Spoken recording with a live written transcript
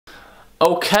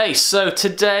Okay, so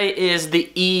today is the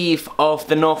eve of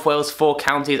the North Wales Four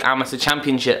Counties Amateur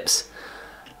Championships.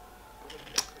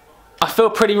 I feel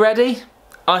pretty ready.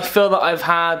 I feel that I've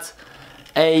had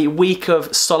a week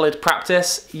of solid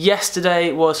practice.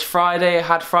 Yesterday was Friday, I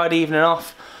had Friday evening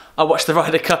off. I watched the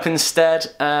Ryder Cup instead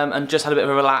and just had a bit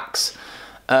of a relax.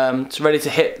 So ready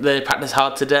to hit the practice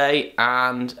hard today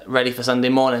and ready for Sunday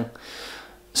morning.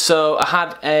 So I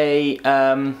had a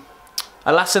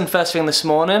lesson first thing this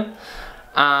morning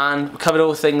and covered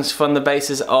all things from the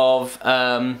basis of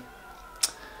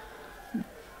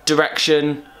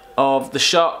direction of the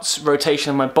shots, rotation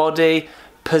of my body,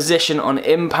 position on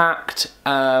impact,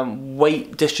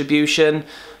 weight distribution,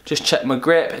 just checked my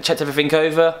grip, checked everything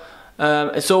over.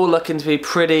 It's all looking to be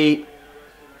pretty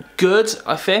good,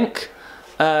 I think.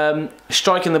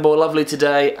 Striking the ball lovely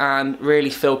today and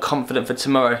really feel confident for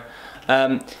tomorrow.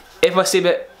 If I seem a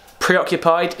bit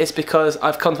preoccupied, it's because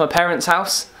I've come to my parents'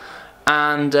 house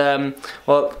and,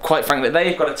 well, quite frankly,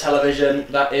 they've got a television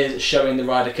that is showing the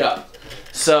Ryder Cup.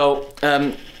 So,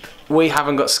 we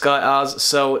haven't got Sky ours,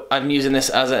 so I'm using this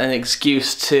as an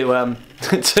excuse to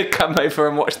to come over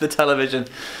and watch the television.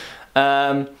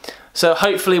 So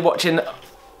hopefully watching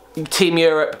Team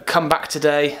Europe come back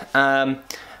today,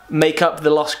 make up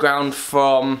the lost ground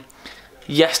from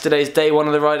yesterday's day one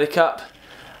of the Ryder Cup,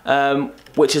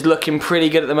 which is looking pretty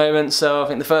good at the moment. So I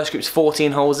think the first group's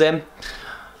 14 holes in.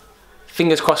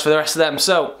 Fingers crossed for the rest of them.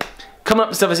 So coming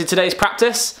up to obviously today's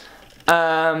practice.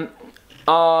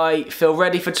 I feel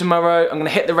ready for tomorrow. I'm going to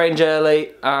hit the range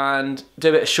early and do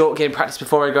a bit of short game practice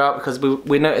before I go out because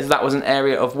we noticed that was an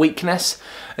area of weakness.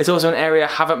 It's also an area I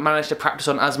haven't managed to practice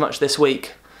on as much this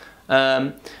week.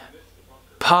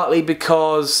 Partly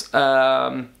because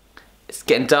it's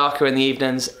getting darker in the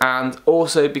evenings and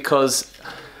also because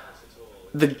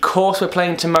the course we're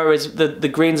playing tomorrow is the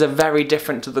greens are very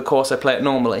different to the course I play at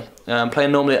normally. I'm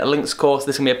playing normally at a links course.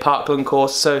 This is going to be a parkland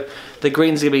course, so the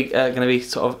greens are going to be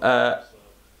sort of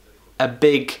a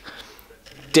big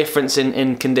difference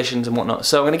in conditions and whatnot.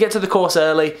 So I'm going to get to the course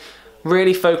early,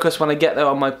 really focus when I get there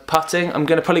on my putting. I'm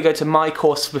going to probably go to my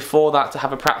course before that to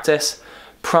have a practice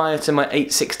prior to my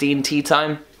 8:16 tee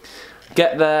time.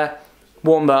 Get there,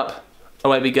 warm up,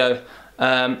 away we go.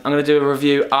 I'm going to do a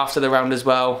review after the round as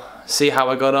well, see how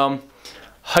I got on.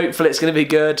 Hopefully it's going to be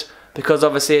good because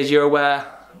obviously, as you're aware,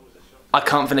 I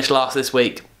can't finish last this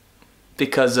week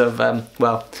because of,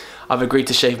 well, I've agreed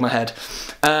to shave my head.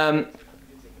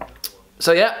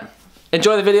 So yeah,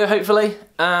 enjoy the video hopefully,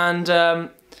 and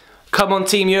come on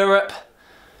Team Europe,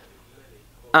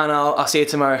 and I'll see you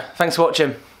tomorrow. Thanks for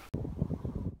watching.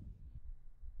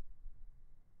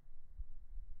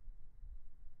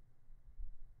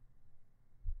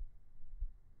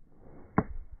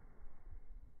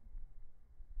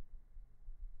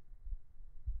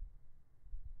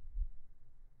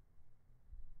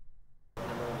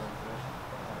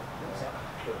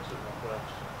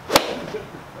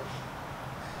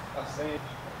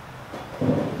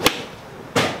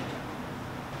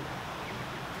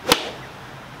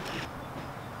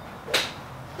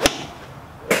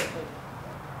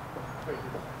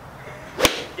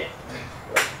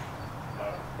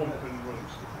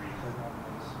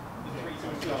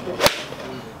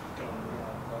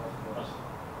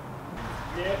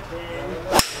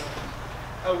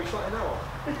 Oh, we shot an hour?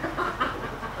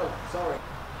 Oh, sorry.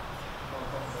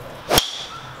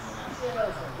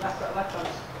 Left hand.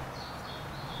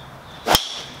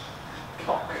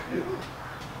 Cock.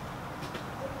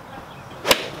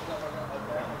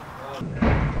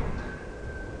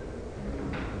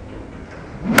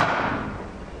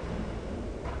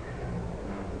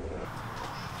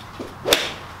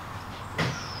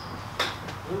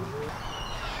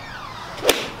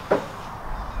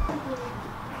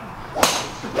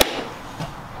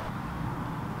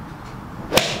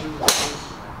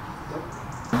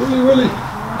 Willie,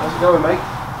 how's it going, mate?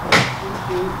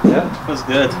 Yeah, That's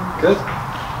good. good.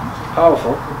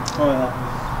 Powerful. Oh yeah,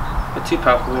 but too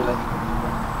powerful really.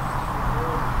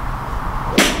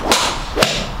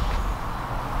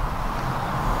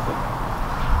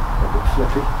 A bit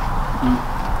flippy.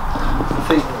 I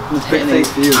think the big thing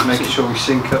for you is making sure we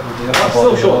sync up with the upper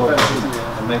body still short,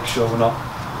 and make sure we're not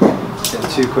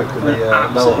getting too quick with the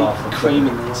lower half.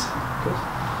 Creaming these.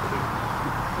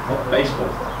 What, baseball?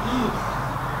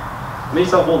 Me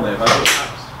self on there, if I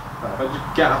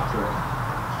just get after it.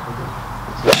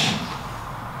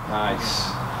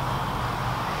 Nice.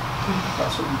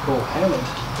 That's what you call hailing.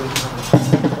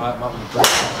 Right, I'm having a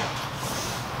break.